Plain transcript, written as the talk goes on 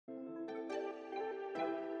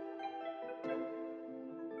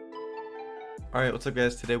Alright, what's up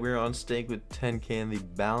guys? Today we're on stake with 10k in the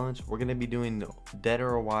balance. We're going to be doing dead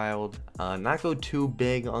or wild. Not go too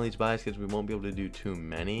big on these buys because we won't be able to do too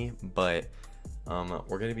many. But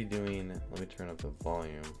we're going to be doing, let me turn up the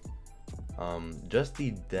volume. Just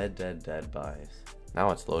the dead buys.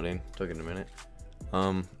 Now it's loading. Took it a minute.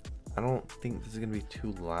 I don't think this is going to be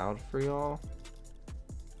too loud for y'all.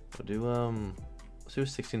 We'll do, let's do a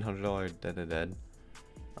 $1,600 dead.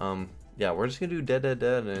 Yeah, we're just gonna do dead,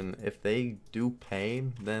 and if they do pay,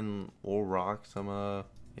 then we'll rock some,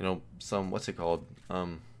 you know, some, what's it called?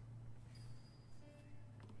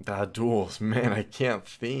 Duels. Man, I can't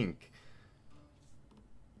think.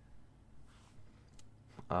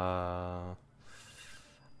 I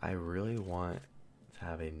really want to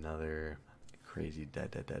have another crazy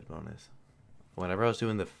dead bonus. Whenever I was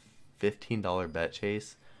doing the $15 bet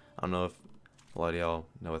chase, I don't know if a lot of y'all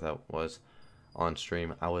know what that was. On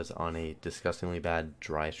stream, I was on a disgustingly bad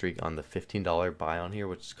dry streak on the $15 buy on here,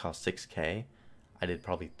 which cost 6k. I did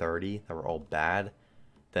probably 30 that were all bad.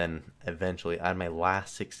 Then eventually, I had my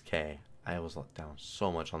last 6k. I was let down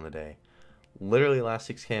so much on the day. Literally last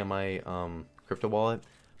 6k on my crypto wallet.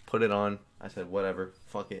 Put it on. I said whatever,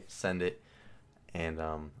 fuck it, send it. And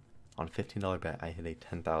on $15 bet, I hit a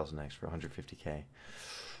 10,000x for 150k.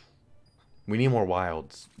 We need more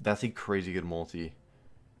wilds. That's a crazy good multi.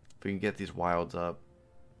 If we can get these wilds up.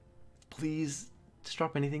 Please, just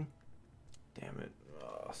drop anything. Damn it.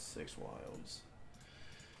 6 wilds.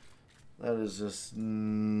 That is just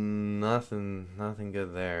nothing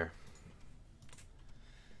good there.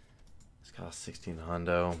 It's cost 16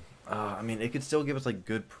 hundo. I mean, it could still give us like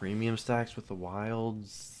good premium stacks with the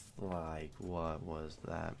wilds. Like, what was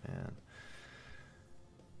that, man?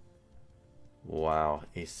 Wow,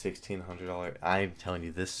 a $1,600. I'm telling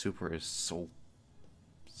you, this super is so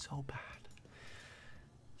bad.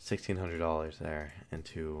 $1,600 there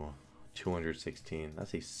into 216.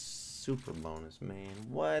 That's a super bonus, man.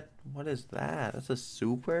 What is that? That's a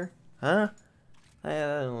super? Huh? That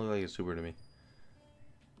doesn't look like a super to me.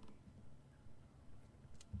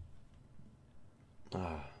 Come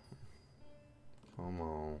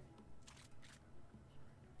on.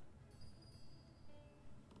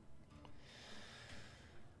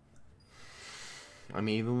 I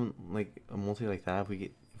mean, even like a multi like that,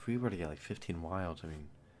 if we were to get like 15 wilds, I mean,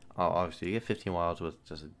 obviously you get 15 wilds with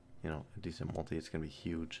just a decent multi, it's gonna be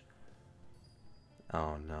huge.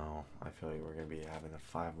 Oh no, I feel like we're gonna be having the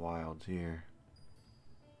 5 wilds here.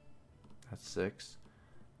 That's 6.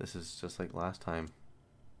 This is just like last time.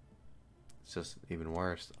 It's just even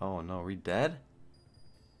worse. Oh no, are we dead?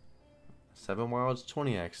 7 wilds,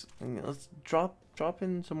 20x. Let's drop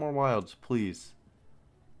in some more wilds, please.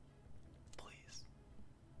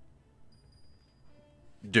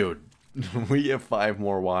 Dude, we get 5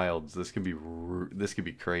 more wilds. This could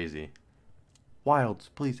be crazy. Wilds,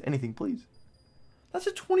 please, anything, please. That's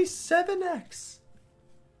a 27x.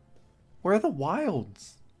 Where are the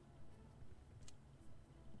wilds?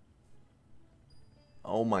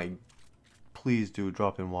 Oh my, please, dude,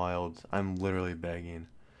 drop in wilds. I'm literally begging.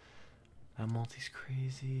 That multi's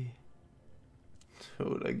crazy.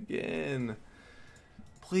 Dude, again.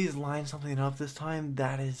 Please line something up this time.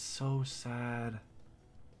 That is so sad.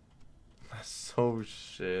 That's so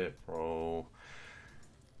shit, bro.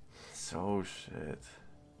 So shit.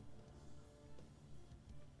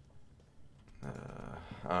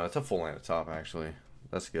 It's a full line at top, actually.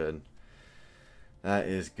 That's good. That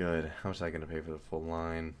is good. How much is I gonna pay for the full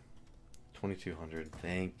line? 2,200.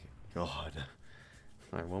 Thank God.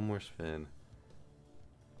 Alright, one more spin.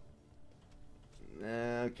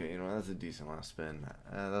 Okay, you know, that's a decent last spin.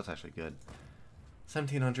 That's actually good.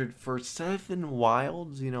 1,700 for 7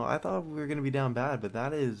 wilds. You know, I thought we were gonna be down bad, but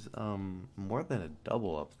that is more than a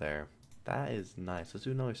double up there. That is nice. Let's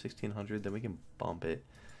do another 1,600, then we can bump it.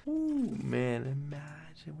 Ooh, man,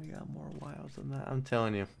 imagine we got more wilds than that. I'm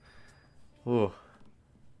telling you. Ooh.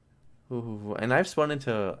 Ooh. And I've spun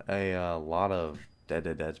into a lot of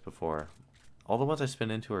deads before. All the ones I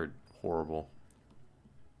spin into are horrible.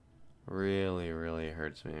 Really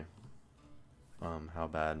hurts me. How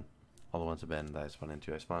bad all the ones have been that I spun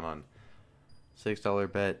into. I spun on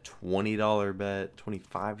 $6 bet, $20 bet,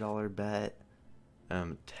 $25 bet,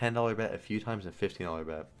 $10 bet a few times, and $15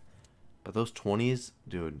 bet. But those 20s,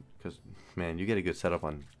 dude, because man, you get a good setup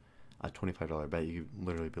on a $25 bet, you could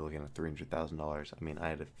literally be looking at $300,000. I mean, I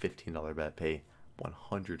had a $15 bet pay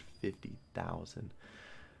 $150,000.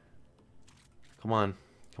 Come on,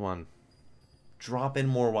 drop in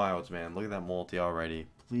more wilds, man. Look at that multi already.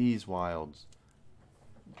 Please, wilds.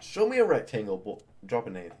 Show me a rectangle. Drop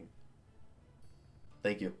in anything.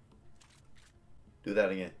 Thank you. Do that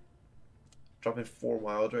again. Drop in 4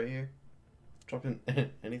 wilds right here. dropping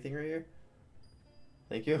anything right here?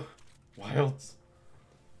 Thank you. Wilds.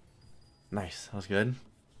 Nice. That was good.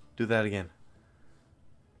 Do that again.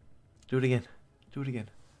 Do it again. Do it again.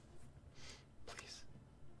 Please.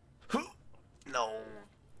 No.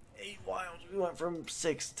 8 wilds. We went from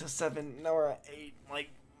 6 to 7. Now we're at 8. Like,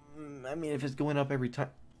 I mean, if it's going up every time.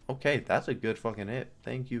 Okay, that's a good fucking hit.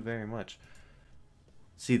 Thank you very much.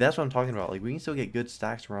 See, that's what I'm talking about. Like, we can still get good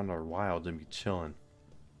stacks around our wilds and be chilling.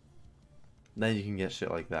 Then you can get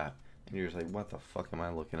shit like that. And you're just like, what the fuck am I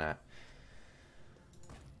looking at?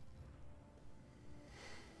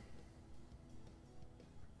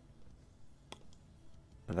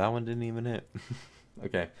 That one didn't even hit.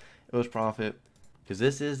 Okay, it was profit. Because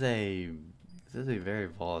this is a very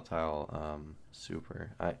volatile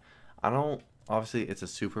super. I don't, obviously it's a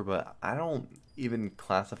super, but I don't even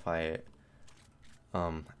classify it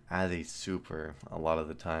as a super a lot of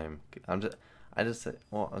the time. I just say,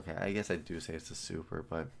 well, okay, I guess I do say it's a super,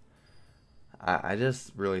 but I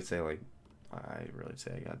just really say like, I really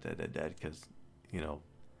say I got dead because, you know,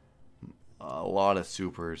 a lot of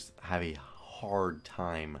supers have a hard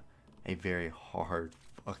time, a very hard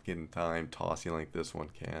fucking time tossing like this one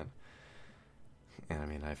can. And I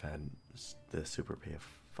mean, I've had the super pay of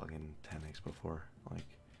fucking 10x before, like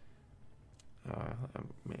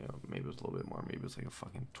maybe it was a little bit more, maybe it was like a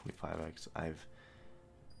fucking 25x. I've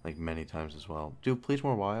like many times as well. Dude, please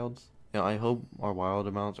more wilds. You know, I hope our wild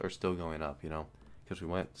amounts are still going up, you know, because we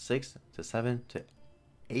went 6 to 7 to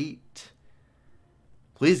 8.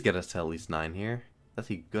 Please get us to at least 9 here. That's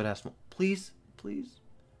a good ass. Please, please.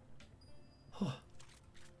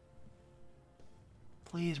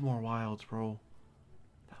 Please more wilds, bro.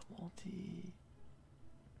 That multi.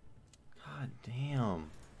 God damn.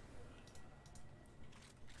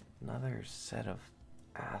 Another set of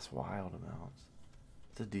ass wild amounts.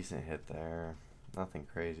 It's a decent hit there. Nothing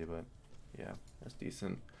crazy, but yeah, that's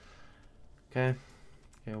decent. Okay.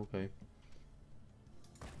 Okay.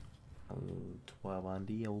 12 on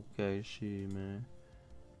D. Okay, shit, man.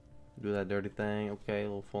 Do that dirty thing. Okay, a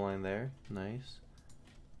little full line there. Nice.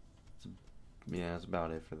 Yeah, that's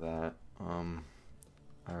about it for that.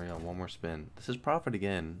 I already got one more spin. This is profit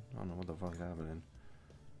again. I don't know what the fuck is happening.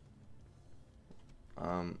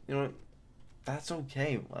 You know what? That's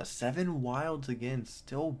okay. 7 wilds again,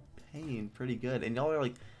 still paying pretty good. And y'all are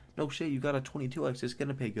like, no shit, you got a 22x, it's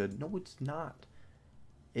gonna pay good. No, it's not.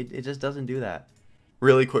 It just doesn't do that.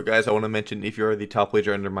 Really quick, guys, I want to mention if you're the top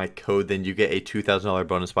wager under my code, then you get a $2,000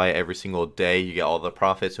 bonus buy every single day. You get all the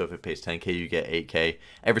profits, so if it pays 10K, you get 8K.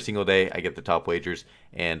 Every single day, I get the top wagers.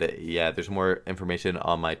 And yeah, there's more information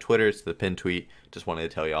on my Twitter. It's the pinned tweet. Just wanted to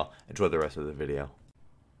tell y'all. Enjoy the rest of the video.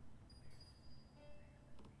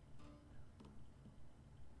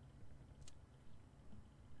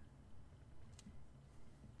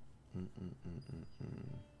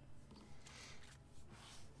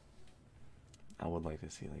 I would like to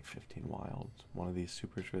see like 15 wilds. One of these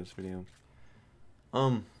supers for this video.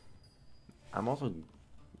 I'm also,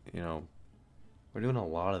 you know, we're doing a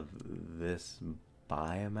lot of this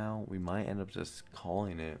buy amount. We might end up just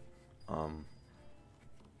calling it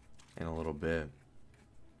in a little bit.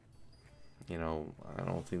 You know, I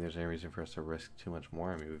don't think there's any reason for us to risk too much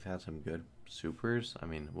more. I mean, we've had some good supers. I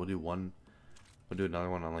mean, we'll do another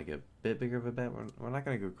one on like a bit bigger of a bet. We're not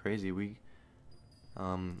gonna go crazy. We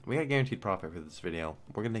got guaranteed profit for this video.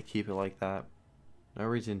 We're gonna keep it like that. No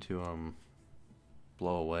reason to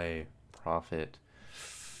blow away profit.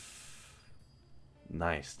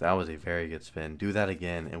 Nice. That was a very good spin. Do that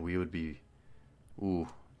again and we would be, ooh,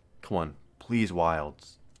 come on, please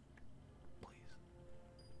wilds. Please.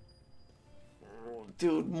 Oh,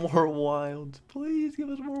 dude, more wilds. Please give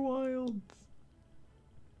us more wilds.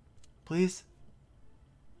 Please.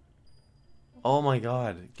 Oh my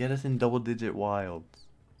god, get us in double-digit wilds.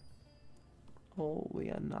 Oh, we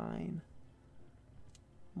got 9.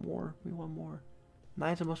 More, we want more.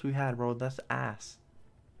 9's the most we had, bro. That's ass.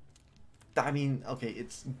 I mean, okay,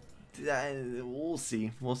 it's... we'll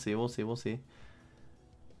see. We'll see.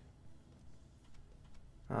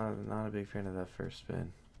 Not a big fan of that first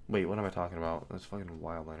spin. Wait, what am I talking about? That's fucking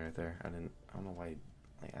wild line right there. I don't know why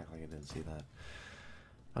I act like I didn't see that.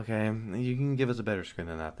 Okay, you can give us a better screen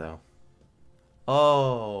than that, though.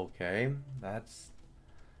 Oh, okay. That's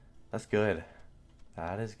good.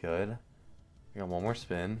 That is good. We got one more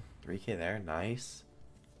spin. 3K there. Nice.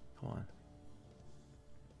 Come on.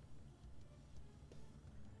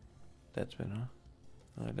 Dead spin, huh?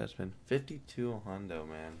 Oh, dead spin. 52 hundo,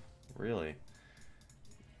 man. Really?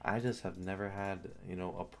 I just have never had, you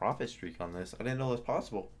know, a profit streak on this. I didn't know it was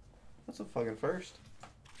possible. That's a fucking first.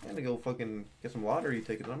 I had to go fucking get some lottery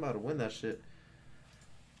tickets. I'm about to win that shit.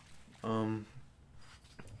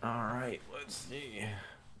 All right, let's see.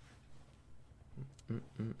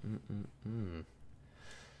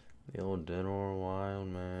 The old Dead or Wild,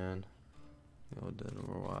 man. The old Dead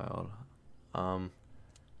or Wild.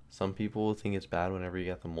 Some people think it's bad whenever you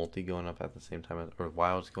got the multi going up at the same time as, or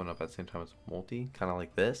wilds going up at the same time as multi, kind of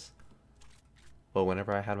like this. But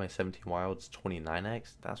whenever I had my 17 wilds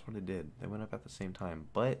 29x, that's what it did. They went up at the same time.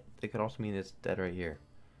 But it could also mean it's dead right here.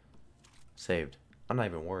 Saved. I'm not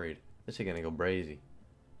even worried. This is gonna go brazy.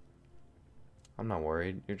 I'm not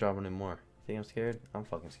worried. You're dropping in more. Think I'm scared? I'm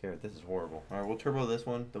fucking scared. This is horrible. Alright, we'll turbo this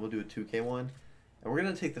one. Then we'll do a 2K one. And we're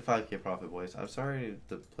gonna take the 5K profit, boys. I'm sorry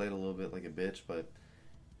to play it a little bit like a bitch, but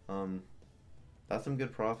that's some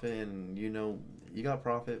good profit, and you know, you got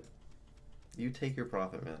profit. You take your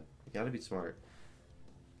profit, man. You gotta be smart.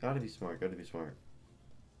 Gotta be smart. Gotta be smart.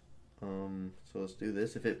 So let's do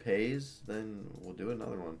this. If it pays, then we'll do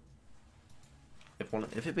another one.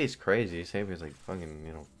 If it pays crazy, say if it's like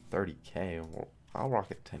fucking 30K, well, I'll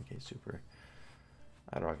rock a 10K super.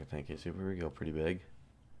 I'd rock a 10K super. We go pretty big.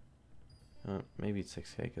 Maybe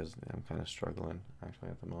 6K because I'm kind of struggling actually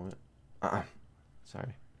at the moment.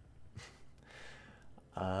 Sorry.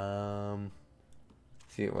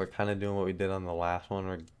 See, we're kind of doing what we did on the last one.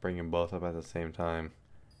 We're bringing both up at the same time,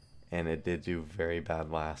 and it did do very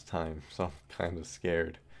bad last time, so I'm kind of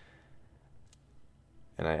scared.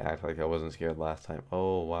 And I act like I wasn't scared last time.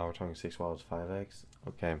 Oh wow, we're talking 6 wilds 5x.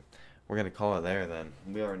 Okay, we're gonna call it there then.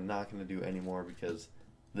 We are not gonna do any more because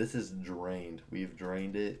this is drained. We've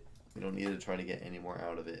drained it. We don't need to try to get any more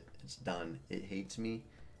out of it. It's done. It hates me.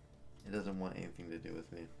 It doesn't want anything to do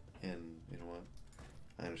with me. And you know what?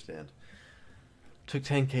 I understand. Took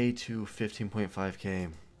 10K to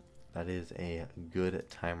 15.5K. That is a good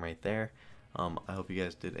time right there. I hope you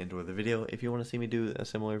guys did enjoy the video. If you want to see me do a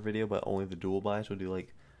similar video, but only the dual buys, we'll do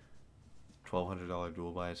like $1,200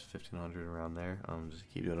 dual buys, $1,500 around there. Just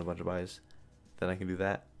keep doing a bunch of buys. Then I can do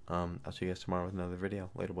that. I'll see you guys tomorrow with another video.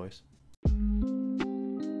 Later, boys.